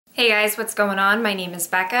Hey guys, what's going on? My name is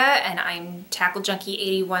Becca and I'm Tackle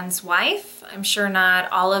Junkie 81's wife. I'm sure not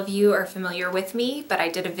all of you are familiar with me, but I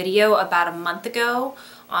did a video about a month ago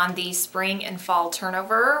on the spring and fall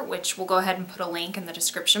turnover, which we'll go ahead and put a link in the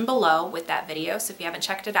description below with that video. So if you haven't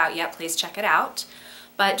checked it out yet, please check it out.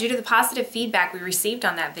 But due to the positive feedback we received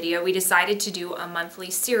on that video, we decided to do a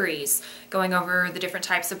monthly series going over the different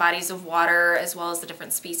types of bodies of water as well as the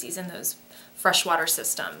different species in those freshwater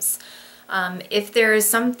systems. If there is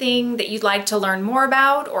something that you'd like to learn more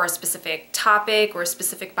about, or a specific topic or a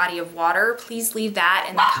specific body of water, please leave that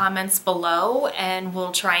in the comments below and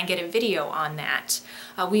we'll try and get a video on that.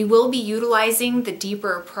 We will be utilizing the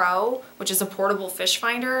Deeper Pro, which is a portable fish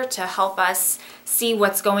finder, to help us see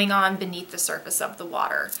what's going on beneath the surface of the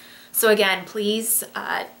water. So again, please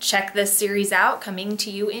check this series out, coming to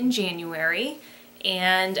you in January.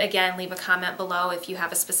 And again, leave a comment below if you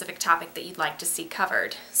have a specific topic that you'd like to see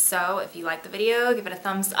covered. So if you like the video, give it a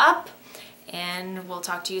thumbs up, and we'll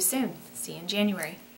talk to you soon. See you in January.